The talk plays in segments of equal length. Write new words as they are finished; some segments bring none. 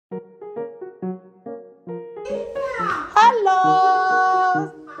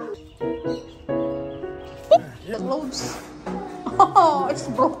Hello! It loads. Oh, it's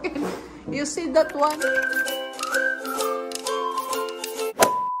broken. You see that one?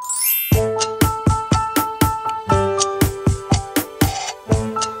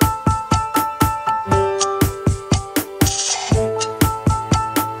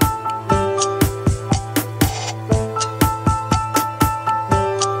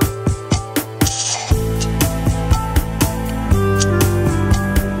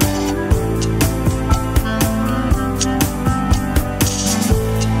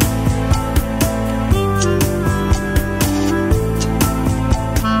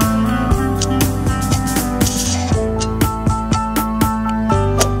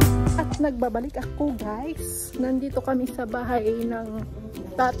 Nagbabalik ako guys. Nandito kami sa bahay ng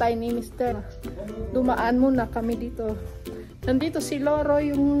tatay ni Mr. Dumaan muna kami dito. Nandito si Loro,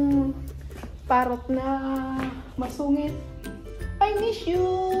 yung parrot na masungit. I miss you!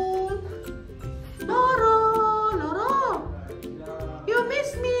 Loro! Loro! You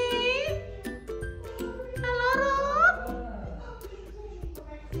miss me? Loro?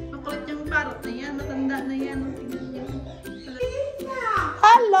 Makulit yung parrot na yan. Matanda na yan.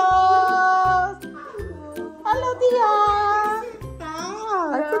 Hello! Hello, Tia!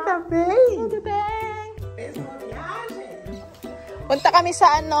 Punta kami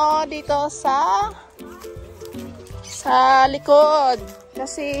sa dito sa likod.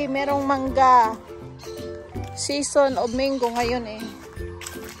 Kasi merong mangga. Season of mango ngayon eh.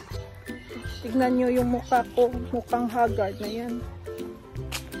 Tignan nyo yung mukha ko. Mukhang haggard na yan.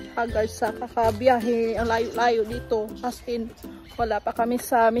 Haggard sa kakabiyahe. Ang layo-layo dito. As in, wala pa kami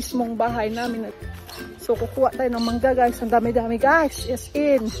sa mismong bahay namin. So, kukuha tayo ng mangga guys. Ang dami-dami guys. Yes,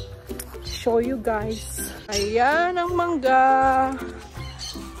 in. Show you guys. Ayan ang mangga.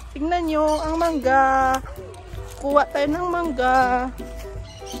 Tingnan nyo ang mangga. Kuha tayo ng mangga.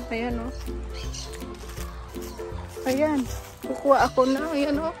 Ayan o. Ayan. Kukuha ako na.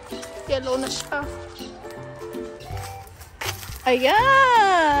 Ayan o. Yellow na siya.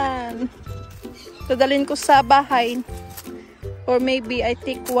 Ayan. Dadalhin ko sa bahay. Or maybe I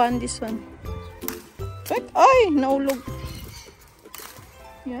take this one. Ay, naulog.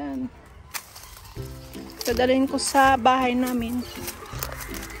 Yan. Dadalhin ko sa bahay namin.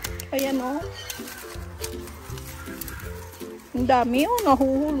 Ayan o. Ang dami o.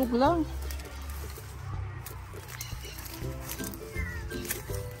 Nahuhulog lang.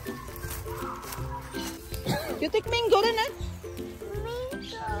 You take mango rin ah? Mango.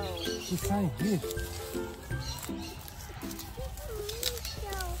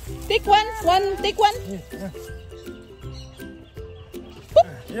 Take one. Take one.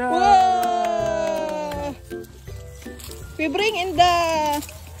 Yeah. Whoa. We bring in the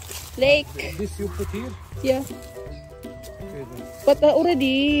lake. This you put here? Yeah. Okay, then. But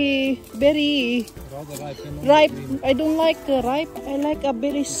already very ripe. I don't like ripe. I like a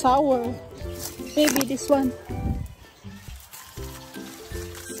very sour. Maybe this one.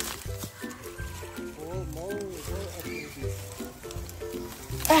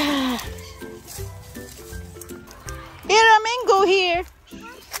 Here a mango here.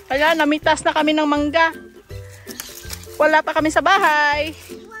 Kaya namitas na kami ng mangga. Wala pa kami sa bahay.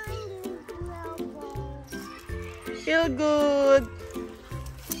 Feel good.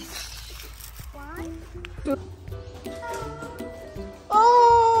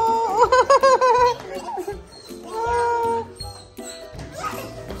 Oh.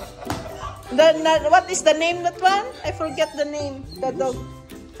 What is the name that one? I forget the name. The dog.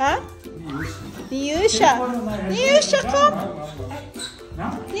 Huh? Niyusha. Niyusha, come.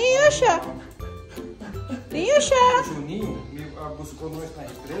 Niyusha. Niyusha.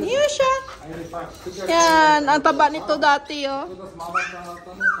 Niyusha. Yan, ang taba nito dati, oh.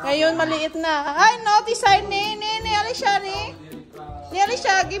 Ngayon, maliit na. Ay, no, decide ni Alisha, ni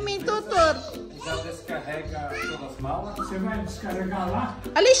Alisha, give me tutor. Já descarrega todas as malas. Você vai descarregar lá?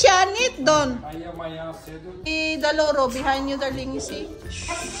 Alisha, knit doon. Aí amanhã cedo. The Loro behind you, darling, you see?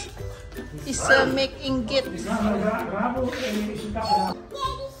 Is making git.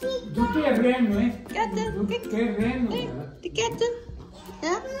 Do terreno, hein? Do terreno. The kitten.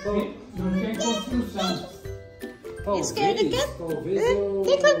 Yeah? Não tem construção. Scared the cat? Talvez eu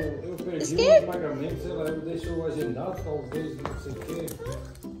perdi o pagamento, sei lá, eu deixo agendado, talvez, não sei o quê.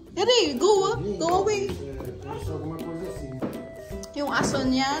 Here, go away. Alguma coisa assim. Yung aso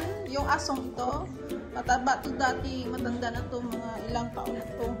niyan, yung asong ito, mataba to dati, matanda na to, mga ilang taon na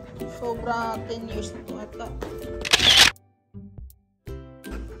to. Sobra 10 years na to ata.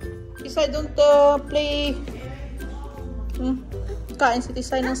 If I don't play kain si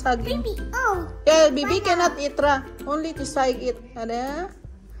Tisay ng saging. Baby, oh. Yeah, baby cannot eat ra. Only Tisay eat. Ada?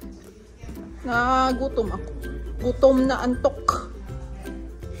 Gutom ako. Gutom na antok.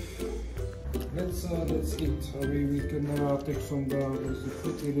 Let's eat. We can take some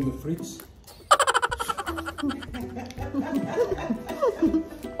food in the fridge.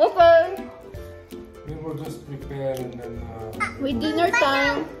 Okay. We will just prepare and then. With dinner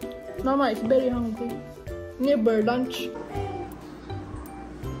time. Mama is very hungry. Never lunch.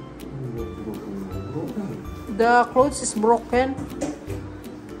 The clothes is broken.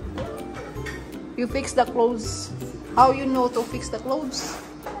 You fix the clothes. How you know to fix the clothes?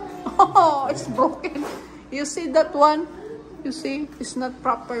 Oh, it's broken. You see that one? You see, it's not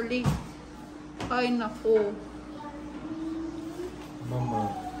properly. Ay, nako. Mama.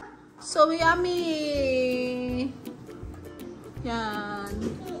 So yummy. Yan.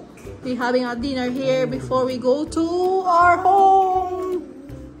 We having a dinner here before we go to our home.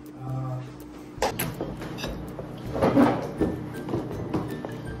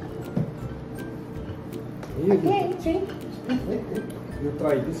 Okay, you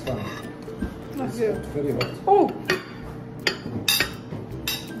try this one. It's very hot. Oh.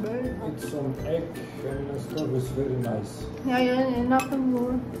 It's some egg and stuff is very nice. Yeah, nothing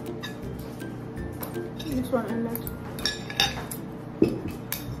more. This one I like.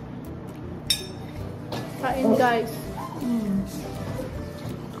 Kain, guys.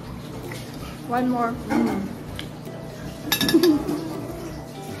 One more.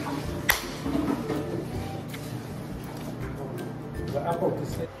 The apple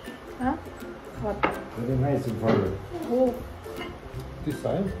is Huh? What? very nice in color. Oh. This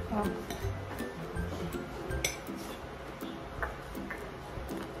side. Ah.